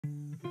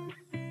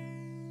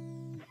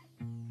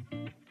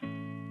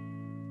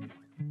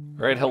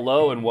All right,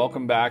 hello and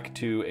welcome back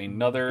to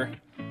another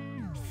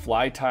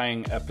fly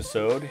tying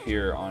episode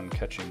here on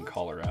Catching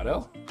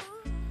Colorado.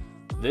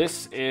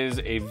 This is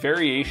a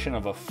variation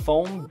of a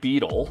foam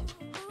beetle,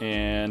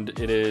 and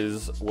it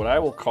is what I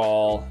will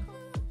call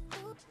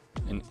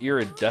an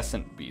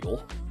iridescent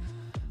beetle.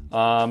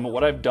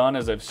 What I've done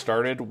is I've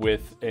started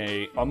with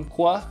a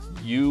Umpqua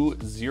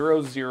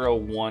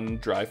U001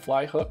 dry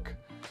fly hook,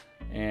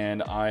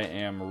 and I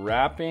am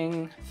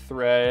wrapping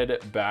thread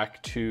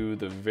back to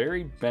the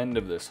very bend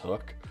of this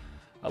hook.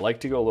 I like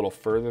to go a little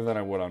further than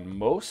I would on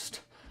most,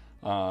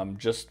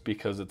 just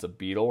because it's a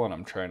beetle and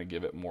I'm trying to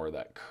give it more of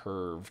that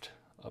curved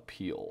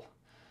appeal.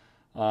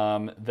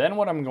 Then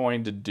what I'm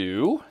going to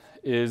do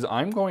is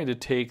I'm going to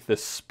take the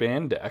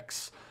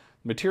spandex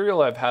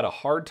material I've had a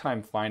hard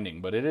time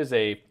finding, but it is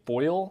a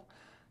foil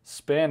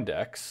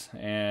spandex,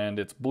 and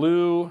it's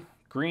blue,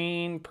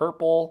 green,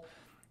 purple,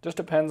 just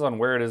depends on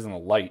where it is in the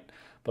light.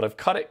 But I've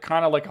cut it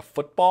kind of like a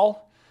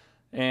football,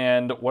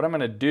 and what I'm going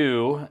to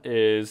do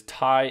is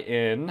tie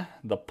in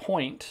the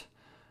point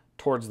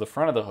towards the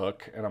front of the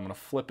hook, and I'm going to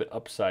flip it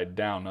upside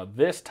down. Now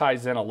this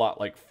ties in a lot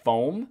like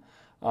foam.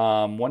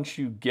 Once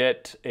you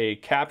get a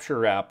capture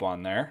wrap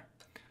on there,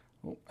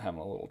 having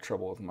a little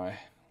trouble with my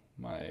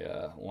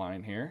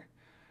line here,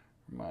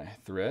 my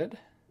thread.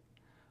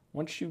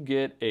 Once you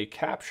get a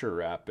capture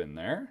wrap in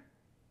there,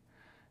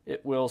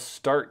 it will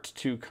start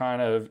to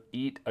kind of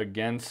eat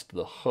against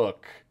the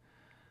hook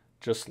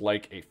just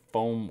like a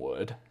foam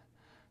would.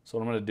 So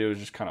what I'm going to do is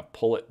just kind of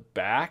pull it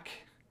back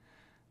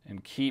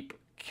and keep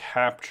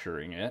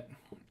capturing it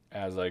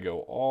as I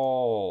go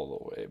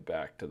all the way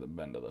back to the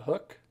bend of the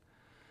hook.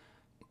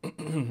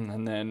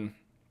 And then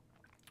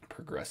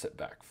progress it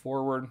back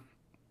forward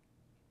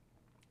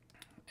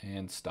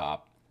and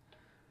stop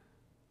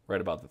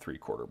right about the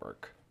 3/4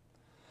 mark.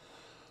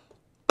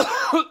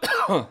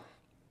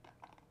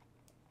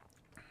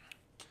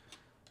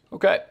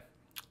 Okay,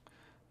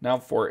 now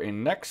for a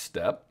next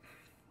step,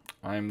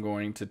 I'm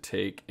going to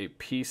take a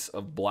piece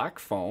of black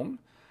foam,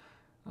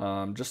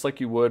 just like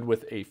you would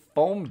with a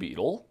foam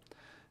beetle,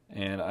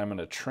 and I'm going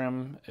to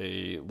trim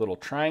a little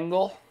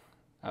triangle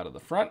out of the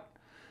front,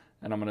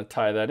 and I'm going to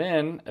tie that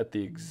in at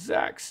the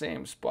exact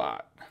same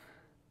spot.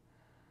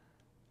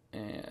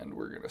 And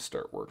we're going to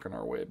start working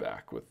our way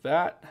back with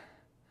that.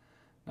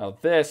 Now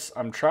this,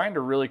 I'm trying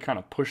to really kind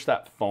of push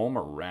that foam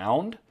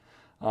around,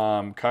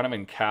 kind of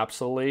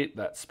encapsulate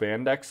that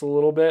spandex a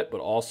little bit,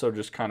 but also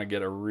just kind of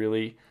get a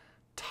really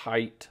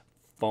tight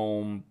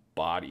foam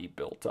body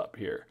built up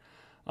here.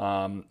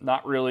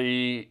 Not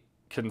really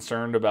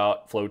concerned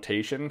about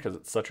flotation because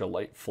it's such a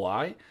light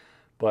fly,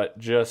 but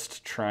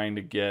just trying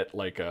to get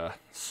like a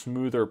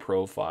smoother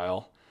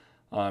profile.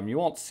 You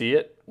won't see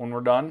it when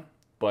we're done,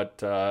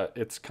 but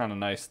it's kind of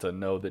nice to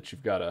know that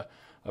you've got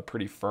a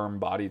pretty firm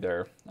body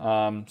there.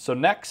 So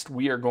next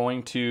we are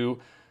going to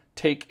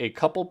take a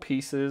couple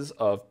pieces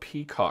of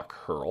peacock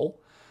herl.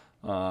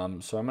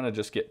 So I'm going to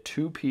just get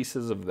 2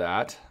 pieces of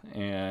that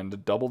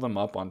and double them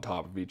up on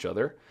top of each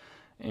other.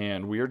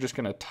 And we are just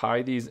going to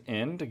tie these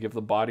in to give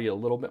the body a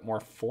little bit more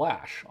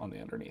flash on the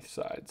underneath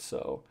side.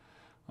 So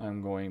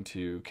I'm going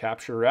to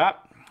capture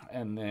wrap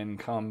and then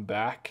come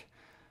back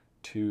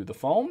to the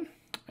foam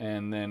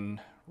and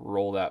then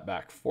roll that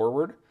back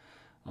forward.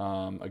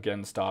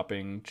 Again,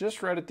 stopping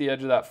just right at the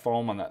edge of that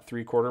foam on that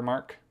 3/4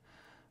 mark.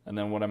 And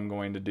then what I'm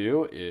going to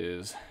do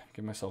is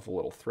give myself a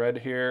little thread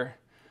here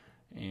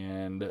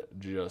and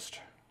just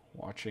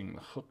watching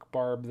the hook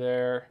barb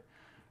there,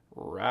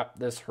 wrap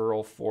this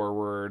herl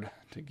forward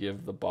to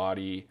give the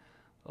body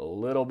a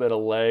little bit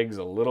of legs,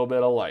 a little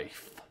bit of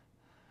life.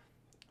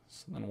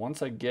 So then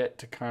once I get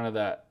to kind of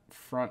that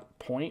front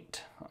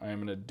point, I'm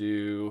going to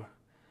do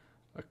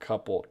a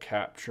couple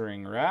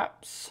capturing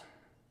wraps.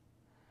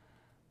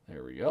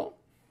 There we go.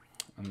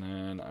 And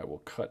then I will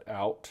cut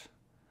out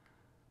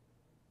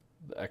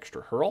the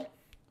extra herl.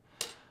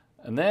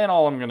 And then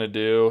all I'm going to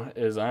do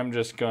is I'm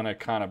just going to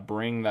kind of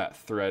bring that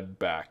thread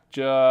back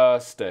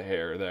just a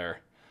hair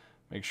there.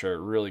 Make sure I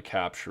really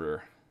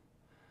capture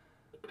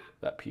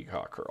that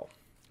peacock herl.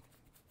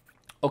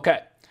 Okay,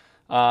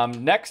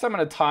 next I'm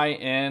going to tie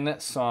in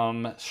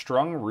some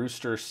strung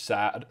rooster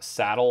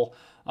saddle.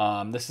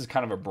 This is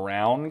kind of a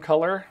brown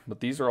color, but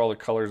these are all the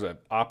colors I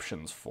have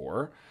options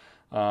for.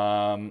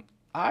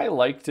 I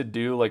like to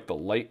do like the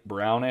light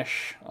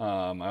brownish.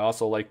 I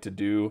also like to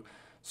do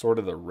sort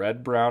of the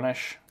red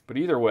brownish, but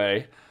either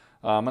way,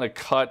 I'm going to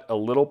cut a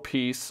little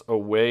piece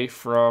away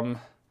from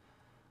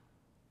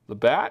the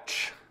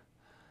batch,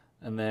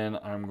 and then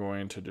I'm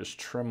going to just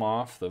trim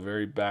off the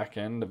very back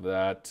end of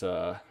that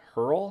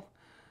herl,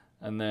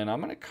 and then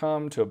I'm going to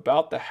come to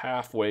about the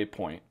halfway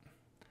point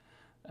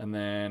and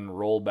then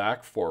roll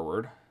back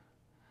forward.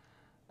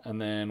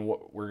 And then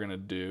what we're going to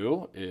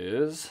do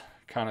is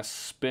kind of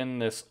spin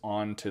this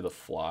onto the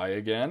fly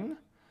again.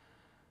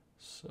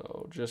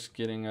 So just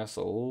getting us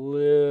a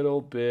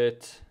little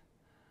bit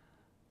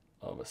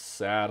of a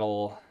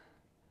saddle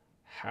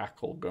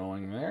hackle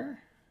going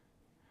there.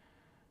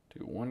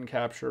 Do 1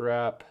 capture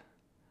wrap,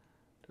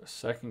 do a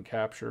 2nd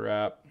capture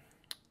wrap,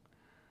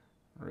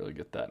 Really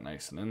get that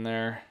nice and in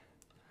there.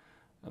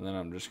 And then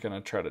I'm just gonna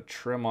try to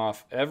trim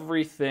off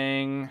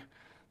everything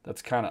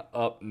that's kind of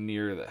up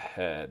near the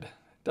head.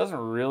 It doesn't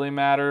really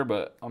matter,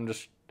 but I'm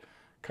just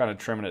kind of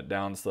trimming it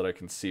down so that I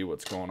can see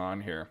what's going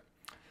on here.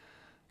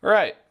 All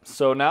right,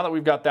 so now that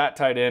we've got that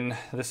tied in,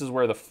 this is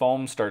where the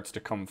foam starts to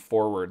come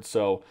forward.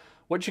 So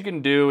what you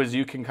can do is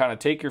you can kind of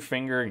take your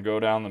finger and go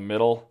down the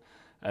middle,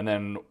 and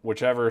then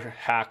whichever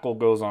hackle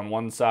goes on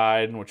one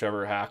side and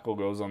whichever hackle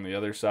goes on the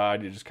other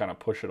side, you just kind of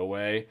push it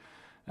away.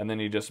 And then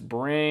you just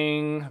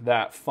bring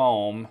that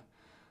foam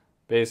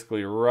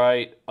basically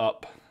right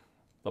up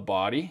the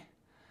body.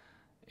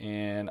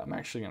 And I'm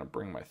actually gonna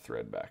bring my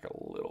thread back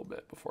a little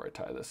bit before I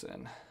tie this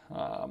in.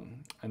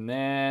 And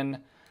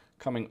then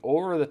coming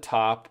over the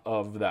top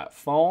of that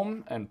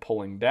foam and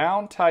pulling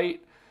down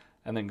tight,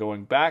 and then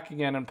going back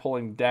again and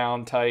pulling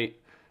down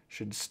tight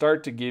should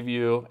start to give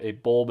you a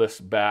bulbous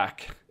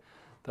back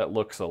that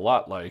looks a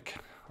lot like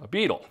a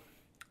beetle.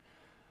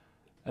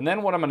 And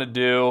then what I'm gonna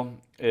do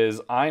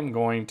is I'm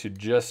going to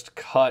just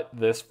cut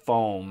this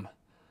foam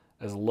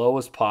as low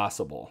as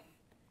possible.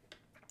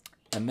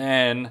 And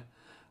then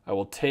I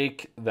will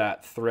take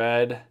that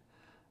thread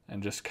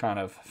and just kind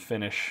of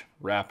finish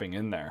wrapping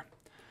in there.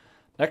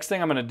 Next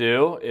thing I'm gonna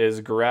do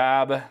is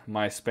grab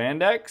my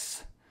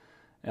spandex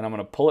and I'm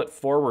gonna pull it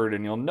forward,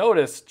 and you'll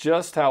notice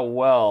just how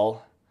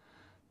well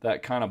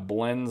that kind of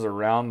blends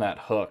around that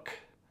hook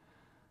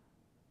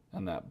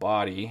and that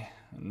body.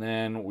 And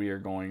then we are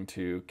going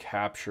to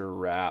capture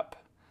wrap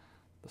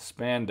the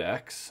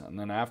spandex. And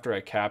then after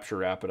I capture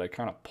wrap it, I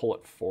kind of pull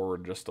it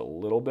forward just a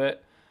little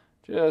bit,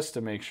 just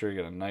to make sure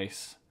you get a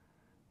nice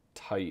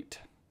tight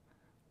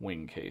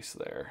wing case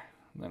there.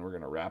 And then we're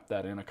gonna wrap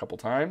that in a couple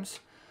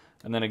times.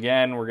 And then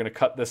again, we're gonna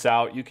cut this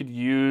out. You could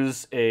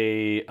use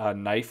a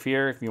knife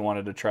here if you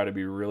wanted to try to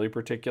be really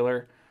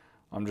particular.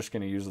 I'm just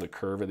gonna use the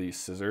curve of these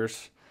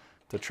scissors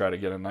to try to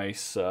get a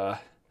nice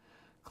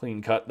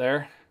clean cut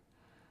there.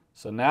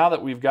 So now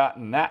that we've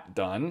gotten that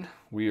done,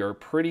 we are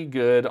pretty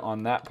good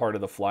on that part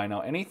of the fly.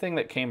 Now anything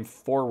that came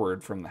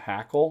forward from the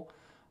hackle,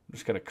 I'm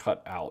just gonna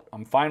cut out.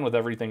 I'm fine with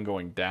everything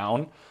going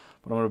down,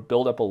 but I'm gonna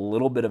build up a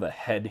little bit of a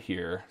head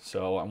here.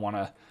 So I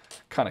wanna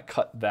kind of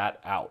cut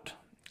that out.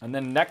 And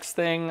then next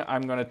thing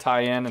I'm gonna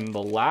tie in, and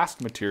the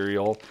last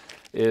material,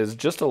 is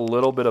just a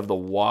little bit of the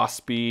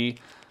waspy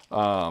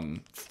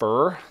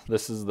fur.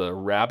 This is the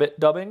rabbit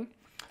dubbing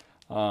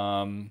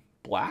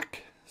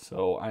black.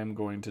 So I'm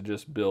going to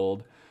just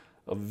build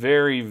a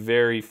very,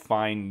 very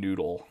fine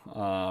noodle.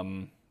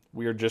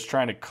 We are just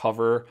trying to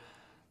cover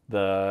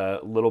the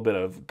little bit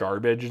of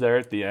garbage there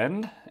at the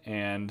end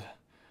and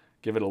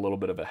give it a little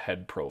bit of a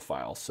head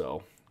profile.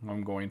 So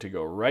I'm going to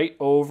go right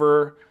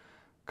over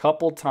a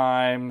couple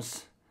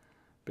times,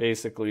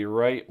 basically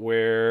right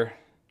where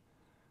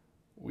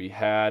we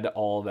had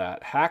all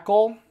that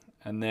hackle,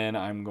 and then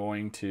I'm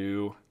going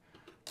to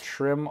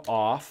trim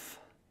off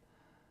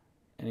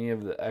any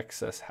of the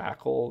excess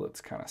hackle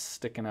that's kind of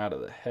sticking out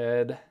of the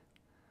head.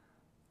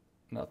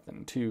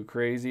 Nothing too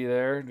crazy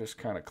there, just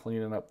kind of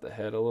cleaning up the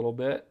head a little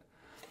bit.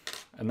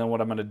 And then what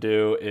I'm gonna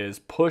do is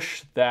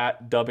push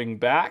that dubbing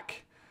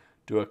back,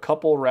 do a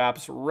couple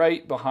wraps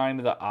right behind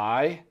the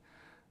eye,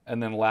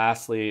 and then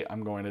lastly,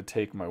 I'm going to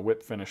take my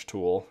whip finish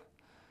tool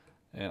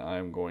and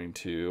I'm going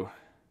to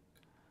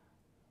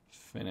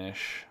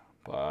finish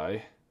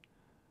by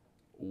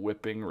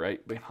whipping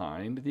right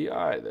behind the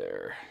eye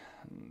there.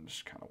 And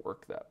just kind of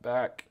work that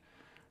back,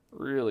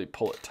 really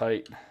pull it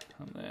tight,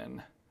 and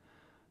then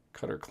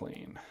cut her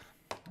clean.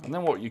 And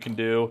then what you can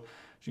do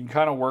is you can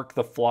kind of work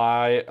the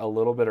fly a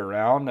little bit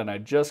around, and I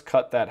just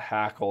cut that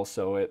hackle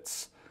so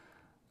it's,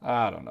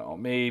 I don't know,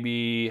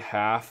 maybe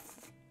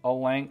half a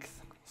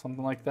length,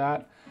 something like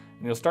that.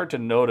 And you'll start to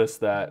notice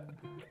that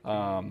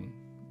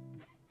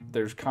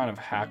there's kind of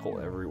hackle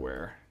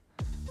everywhere,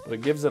 but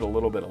it gives it a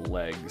little bit of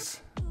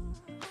legs.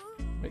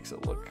 Makes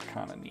it look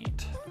kind of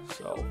neat.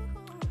 So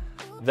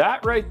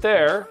that right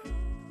there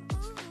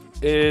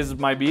is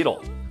my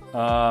beetle.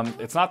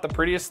 It's not the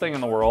prettiest thing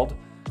in the world,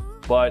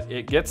 but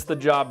it gets the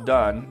job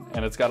done,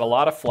 and it's got a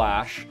lot of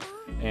flash,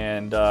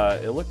 and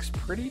it looks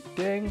pretty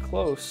dang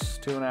close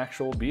to an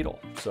actual beetle.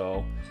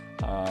 So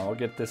I'll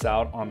get this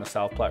out on the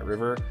South Platte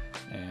River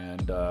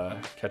and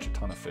catch a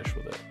ton of fish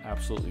with it.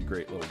 Absolutely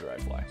great little dry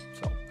fly.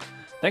 So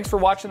thanks for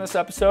watching this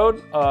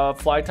episode of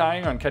Fly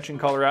Tying on Catching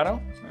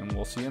Colorado, and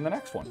we'll see you in the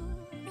next one.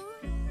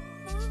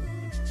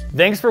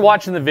 Thanks for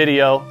watching the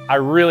video. I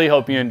really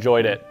hope you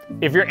enjoyed it.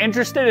 If you're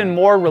interested in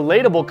more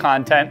relatable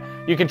content,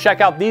 you can check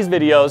out these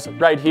videos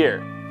right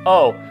here.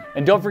 Oh,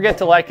 and don't forget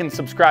to like and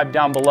subscribe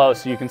down below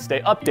so you can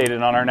stay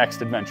updated on our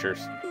next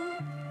adventures.